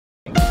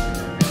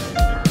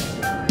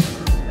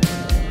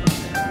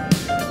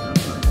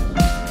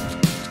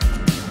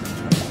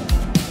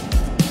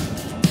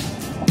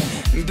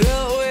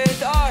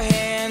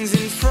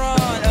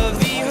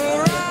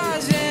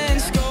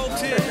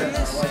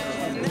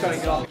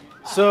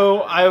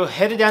So I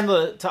headed down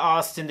to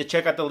Austin to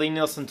check out the Lie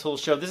Nielsen tool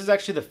show. This is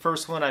actually the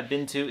first one I've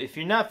been to. If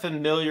you're not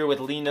familiar with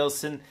Lie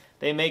Nielsen,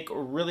 they make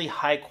really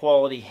high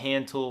quality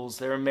hand tools.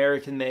 They're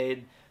American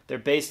made. They're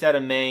based out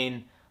of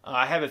Maine.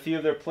 I have a few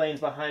of their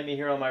planes behind me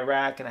here on my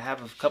rack, and I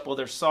have a couple of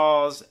their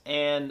saws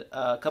and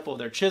a couple of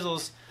their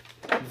chisels.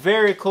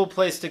 Very cool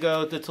place to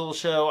go at the tool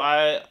show.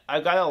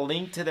 I've got a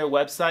link to their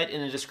website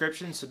in the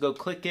description, so go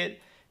click it.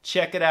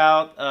 Check it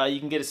out. You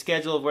can get a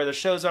schedule of where their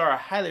shows are. I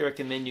highly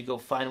recommend you go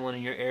find one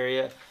in your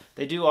area.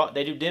 They do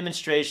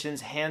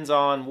demonstrations,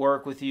 hands-on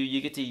work with you. You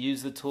get to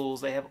use the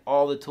tools. They have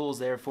all the tools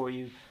there for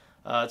you.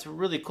 It's a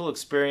really cool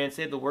experience.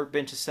 They have the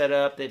workbenches set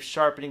up. They have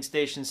sharpening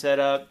stations set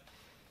up.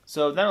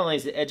 So not only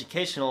is it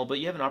educational, but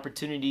you have an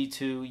opportunity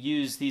to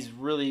use these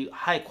really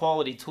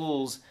high-quality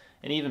tools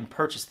and even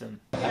purchase them.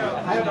 Let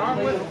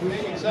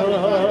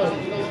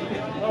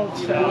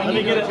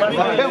me get it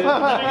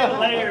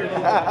layered.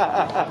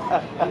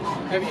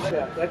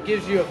 That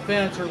gives you a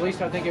fence, or at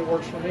least I think it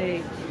works for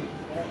me.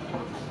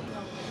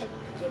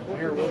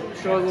 Here, we'll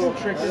show a little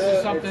trick. This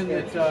is something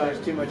that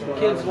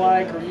kids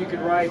like, or you could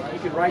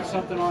write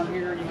something on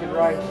here. You could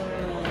write,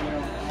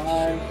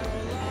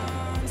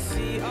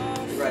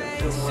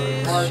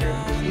 heart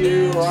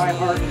you, or I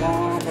heart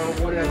mom, or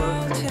whatever.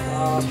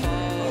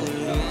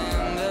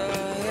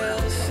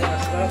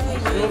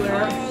 Still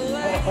there.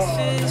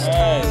 It's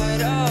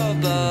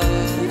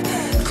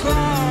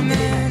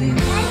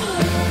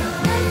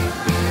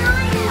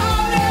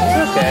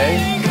okay.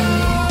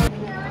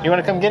 You want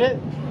to come get it?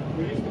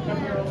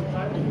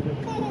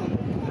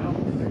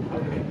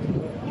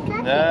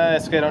 Nah,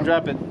 it's okay. Don't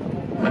drop it.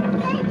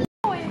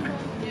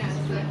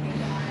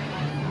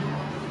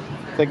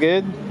 Is that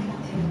good?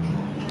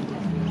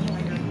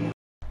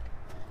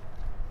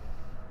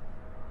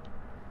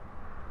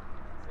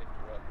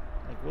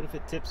 What if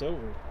it tips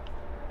over?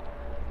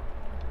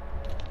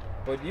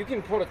 But you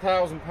can put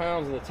 1,000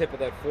 pounds in the tip of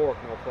that fork,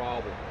 no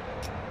problem.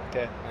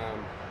 Okay.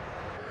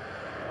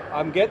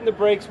 I'm getting the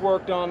brakes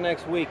worked on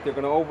next week. They're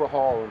going to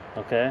overhaul them.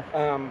 Okay.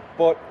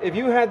 But if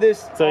you had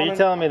this... So you're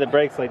telling me the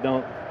brakes like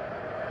don't...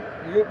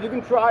 You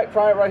can try it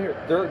right here.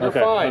 They're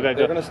fine. Okay,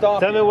 they're going to stop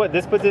Tell me what,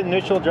 this puts it in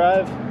neutral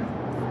drive?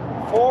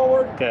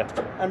 Forward okay.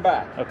 And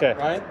back. Okay.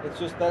 Right? It's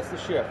just, that's the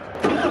shift.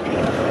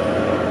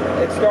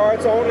 It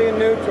starts only in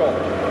neutral.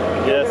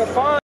 Yes. You're going to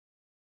find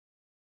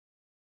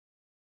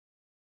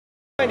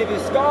if you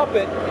stop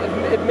it,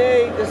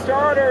 the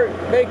starter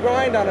may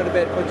grind on it a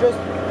bit, but just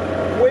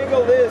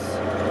wiggle this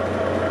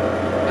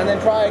and then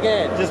try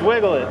again. Just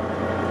wiggle it.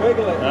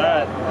 Wiggle it. All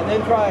right. And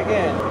then try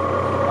again.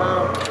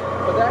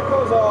 But that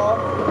goes off.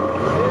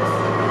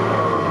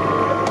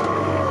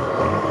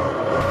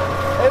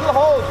 It'll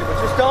hold you,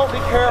 but just don't be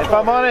careful. If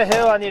I'm on a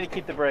hill, I need to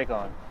keep the brake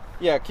on.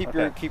 Yeah, keep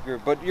your,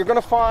 but you're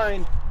gonna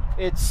find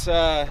it's,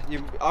 I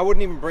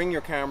wouldn't even bring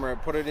your camera,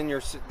 put it in your,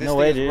 this no thing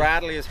way, is dude.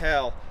 rattly as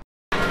hell.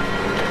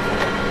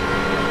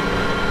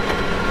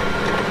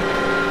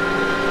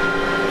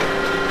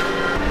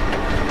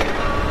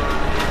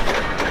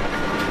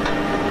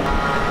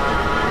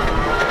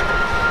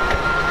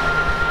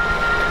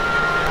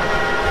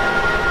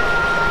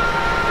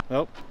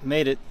 Oh,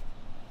 made it.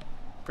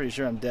 Pretty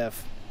sure I'm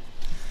deaf.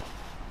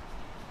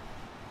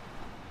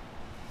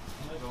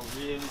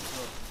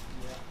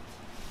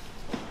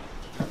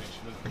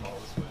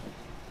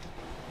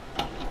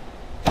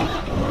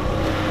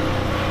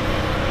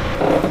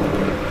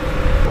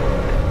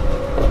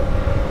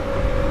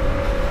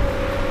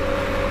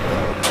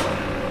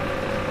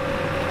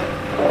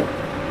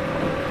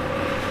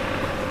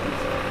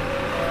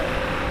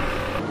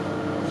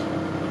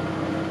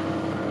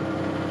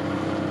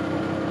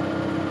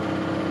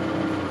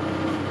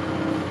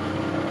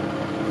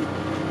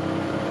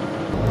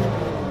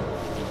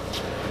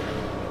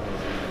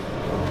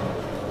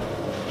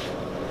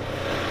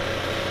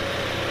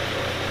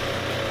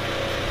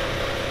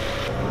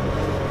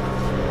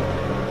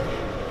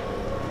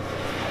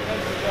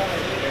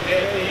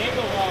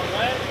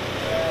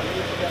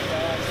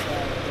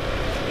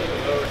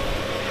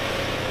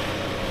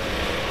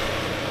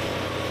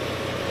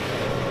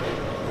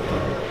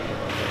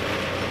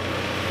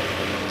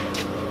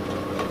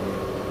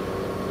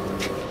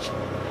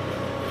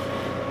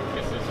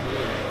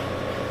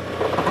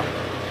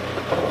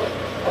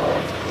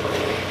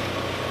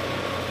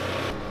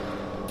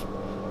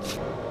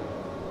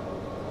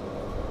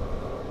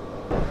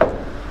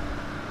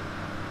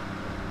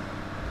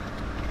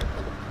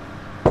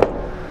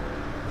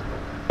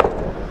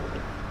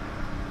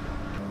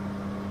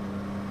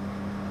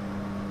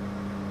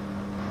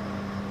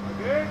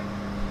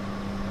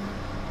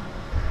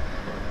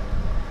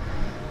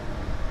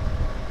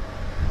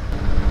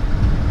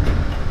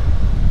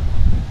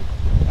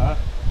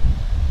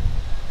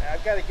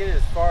 I've got to get it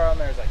as far on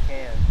there as I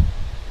can.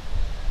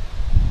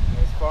 And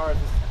as far as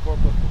this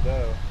forklift will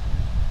go.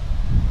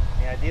 I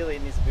mean, ideally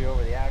it needs to be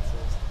over the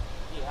axles.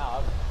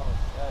 Yeah,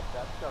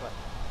 that's gonna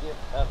get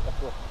up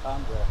to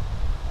under.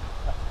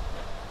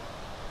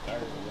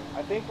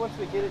 I think once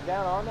we get it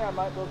down on there, I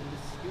might be able to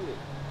just scoot it.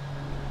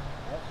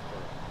 That's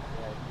true.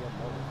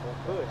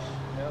 Push.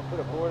 You know, put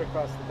a board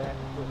across the back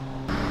and push.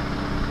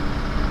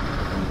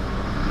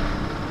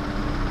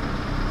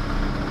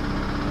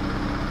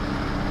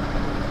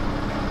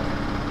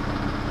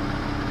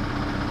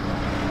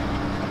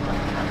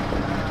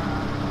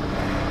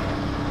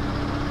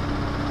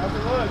 How's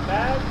it look,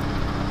 bad?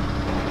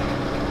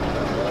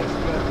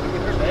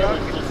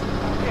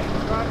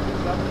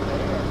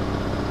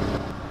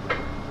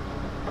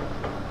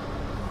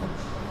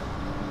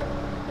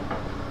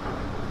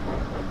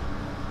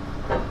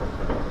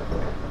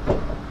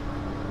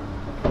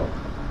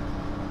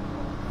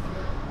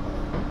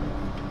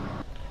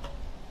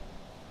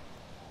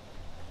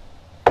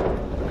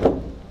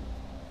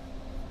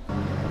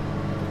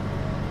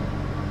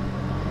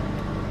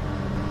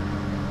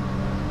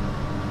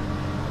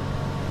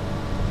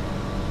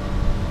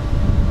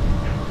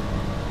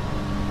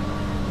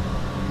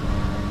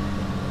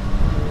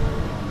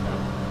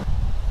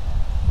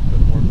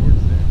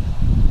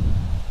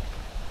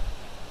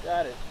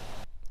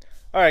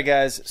 Alright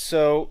guys,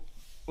 so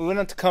we went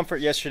out to Comfort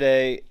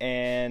yesterday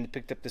and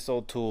picked up this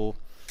old tool,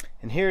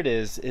 and here it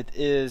is. It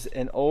is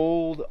an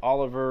old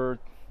Oliver,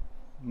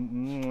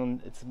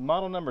 it's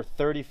model number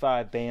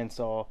 35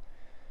 bandsaw.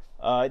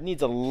 It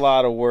needs a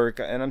lot of work,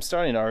 and I'm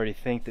starting to already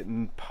think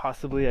that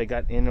possibly I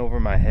got in over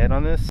my head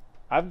on this.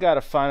 I've got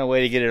to find a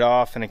way to get it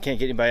off, and I can't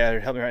get anybody out here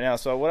to help me right now.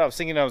 So what I was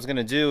thinking I was going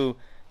to do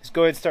is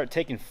go ahead and start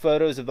taking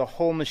photos of the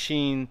whole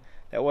machine.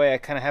 That way I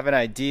kind of have an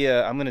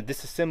idea. I'm going to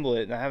disassemble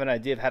it and I have an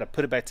idea of how to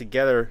put it back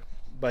together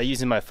by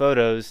using my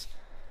photos.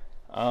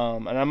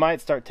 And I might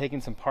start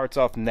taking some parts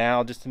off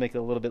now just to make it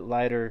a little bit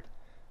lighter.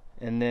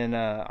 And then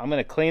I'm going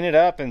to clean it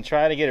up and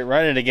try to get it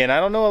running again.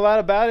 I don't know a lot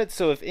about it,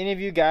 so if any of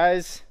you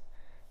guys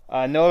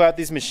know about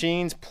these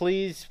machines,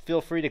 please feel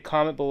free to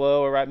comment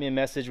below or write me a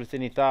message with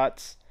any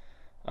thoughts.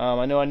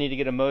 I know I need to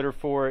get a motor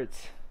for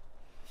it.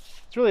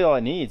 It's really all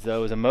it needs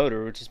though is a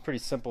motor, which is a pretty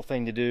simple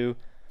thing to do.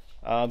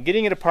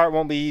 Getting it apart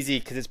won't be easy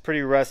because it's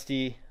pretty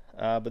rusty,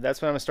 but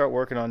that's what I'm going to start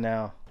working on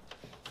now.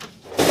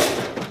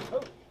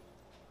 Oh,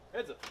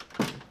 heads up.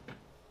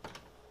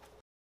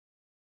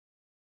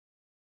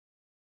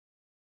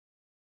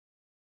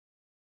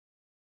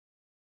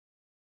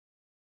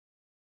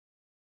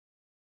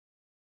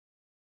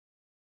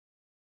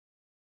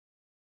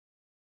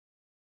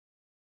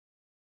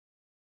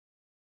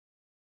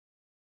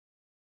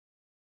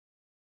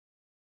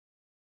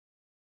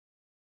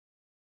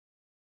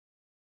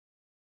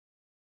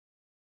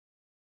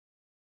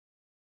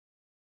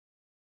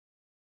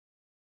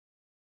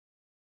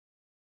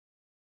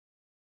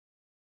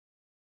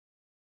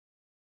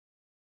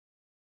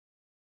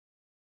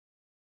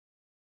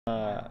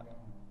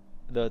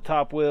 The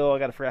top wheel, I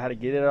got to figure out how to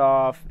get it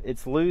off.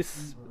 It's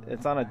loose.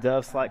 It's on a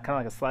dove slide, kind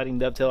of like a sliding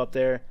dovetail up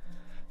there.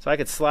 So I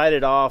could slide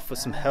it off with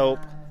some help.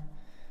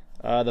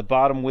 The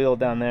bottom wheel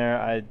down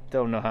there, I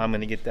don't know how I'm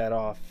going to get that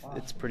off.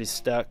 It's pretty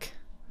stuck.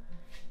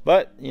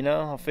 But, you know,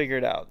 I'll figure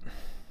it out.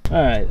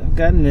 Alright, I've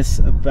gotten this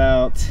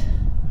about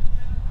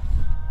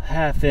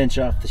 ½ inch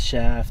off the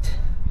shaft.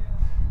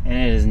 And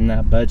it is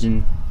not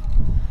budging.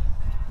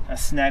 I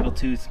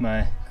snaggletooth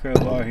my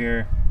crowbar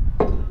here.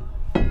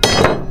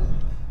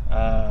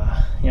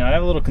 You know, I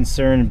have a little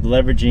concern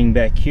leveraging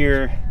back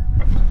here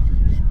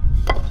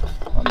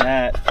on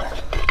that.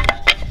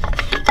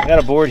 I got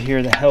a board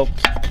here that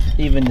helps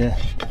even the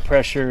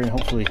pressure and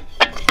hopefully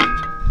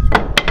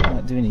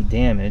not do any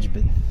damage,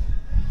 but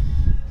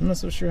I'm not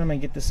so sure how I'm gonna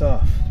get this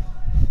off.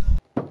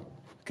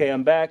 Okay,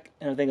 I'm back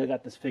and I think I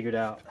got this figured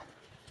out.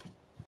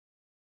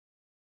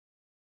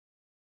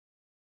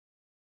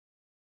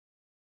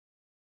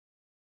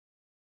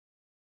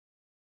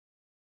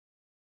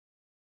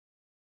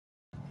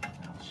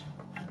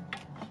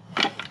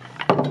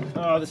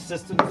 Oh, the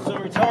system is so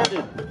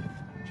retarded.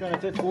 I'm trying to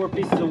fit 4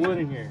 pieces of wood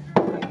in here.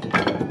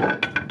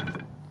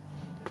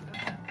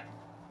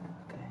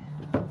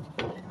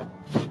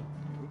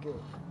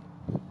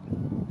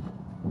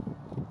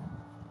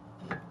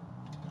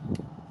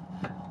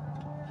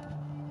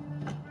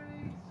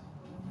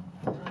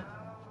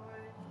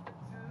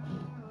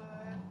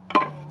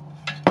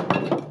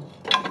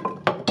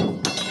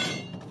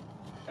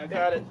 I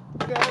got it.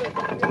 Got it.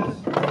 Got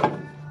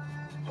it.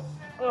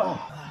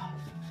 Oh.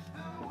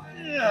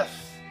 Yes.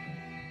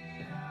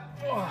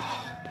 Oh.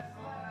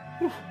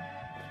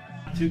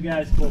 2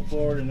 guys pull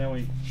forward, and then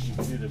we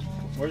do the.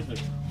 Where's the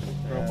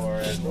crowbar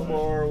at?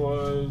 Crowbar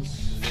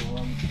was.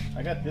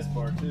 I got this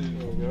bar too.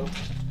 There we go.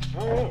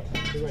 Oh,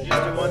 yeah. You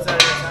just do one side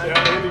at a time.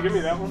 Yeah, Andy, give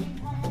me that one.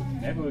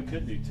 Maybe we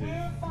could do 2.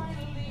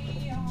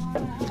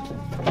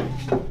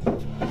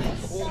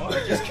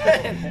 Oh, just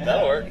kidding.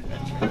 That'll work.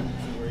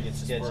 Where you get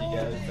sketchy,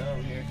 guys.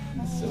 Over here.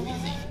 It's so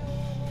easy.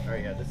 All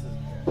right, yeah, this is.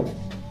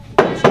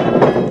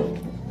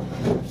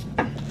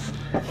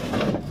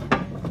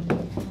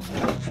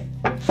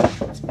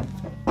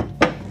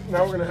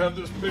 Now we're gonna have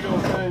this big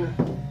old thing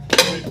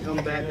Come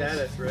back at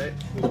us, right?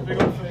 this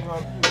big old thing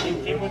on.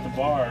 Keep with the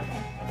bar.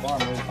 The bar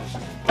moves.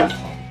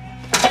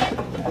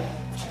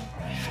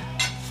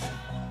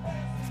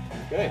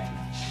 Okay.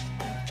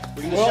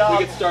 We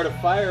could start a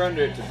fire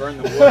under it to burn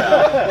the wood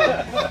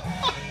out.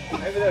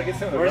 Maybe they'll get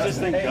some of the Where's rust this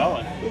thing paint.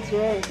 going? That's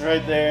right.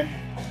 Right there.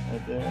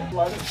 Right there.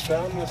 I just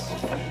found this.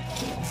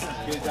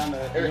 Get it down the,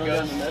 There it down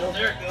goes. the middle.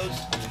 There it goes.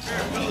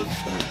 There it goes.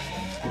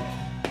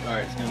 All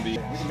right, it's gonna be. We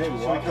can maybe Should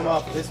we walk come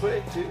off this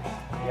way too?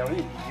 Yeah, we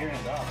need to gear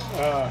it off.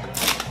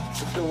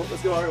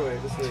 Let's go our way.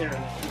 This way.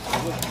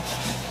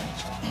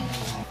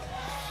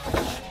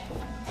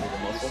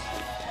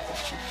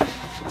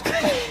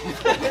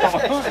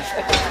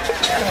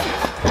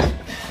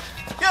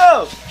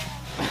 Go!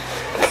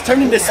 It's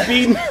turned into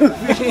speed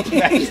movie.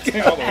 He's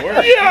doing all the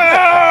work.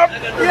 Yeah!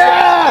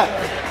 Yeah!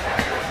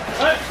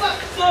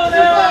 Slow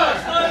down!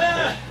 Slow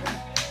down!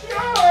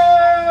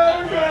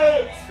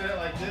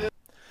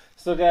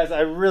 So guys,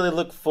 I really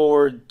look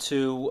forward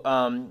to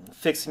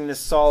fixing this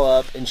saw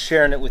up and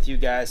sharing it with you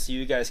guys so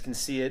you guys can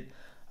see it.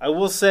 I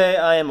will say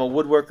I am a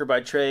woodworker by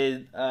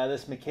trade.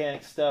 This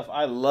mechanic stuff,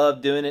 I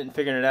love doing it and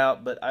figuring it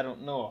out, but I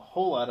don't know a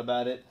whole lot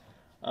about it.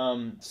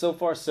 So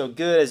far so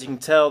good. As you can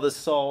tell, this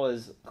saw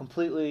is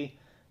completely,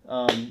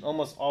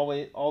 almost all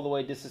the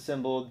way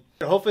disassembled.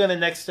 Hopefully on the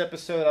next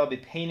episode I'll be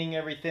painting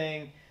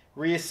everything,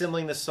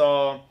 reassembling the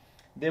saw.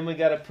 Then we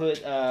got to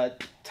put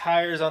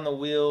tires on the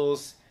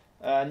wheels.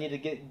 I need to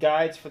get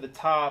guides for the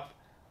top,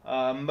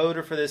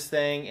 motor for this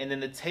thing, and then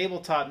the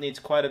tabletop needs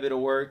quite a bit of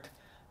work.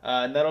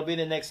 And that'll be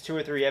the next 2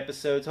 or 3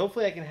 episodes.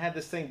 Hopefully I can have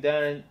this thing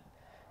done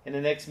in the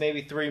next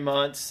maybe 3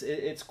 months.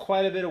 It's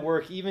quite a bit of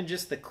work. Even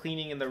just the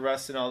cleaning and the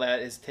rust and all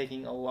that is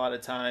taking a lot of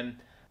time.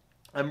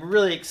 I'm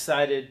really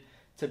excited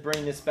to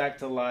bring this back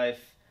to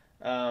life.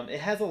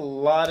 It has a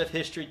lot of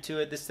history to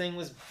it. This thing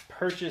was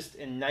purchased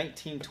in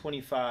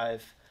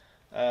 1925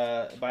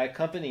 by a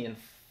company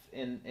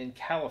in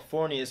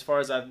California, as far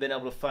as I've been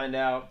able to find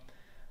out.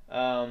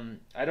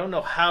 I don't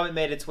know how it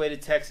made its way to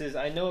Texas.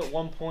 I know at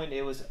one point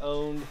it was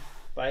owned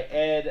by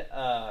Ed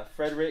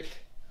Friedrich.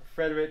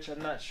 I'm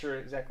not sure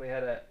exactly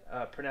how to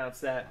pronounce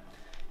that.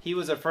 He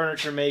was a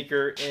furniture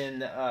maker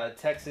in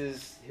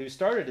Texas who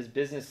started his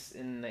business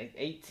in the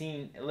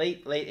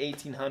late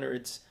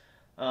 1800s,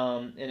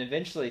 and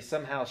eventually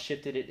somehow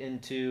shifted it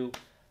into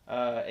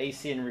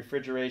AC and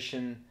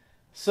refrigeration.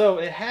 So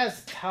it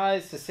has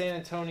ties to San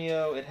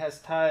Antonio. It has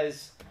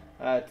ties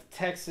to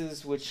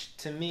Texas, which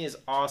to me is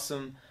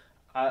awesome.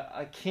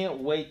 I can't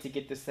wait to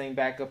get this thing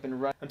back up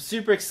and running. I'm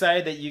super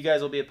excited that you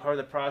guys will be a part of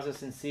the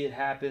process and see it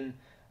happen.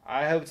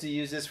 I hope to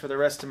use this for the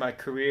rest of my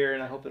career,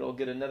 and I hope it'll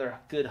get another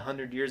good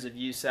 100 years of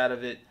use out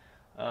of it.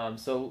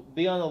 So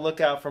be on the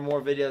lookout for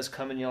more videos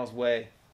coming y'all's way.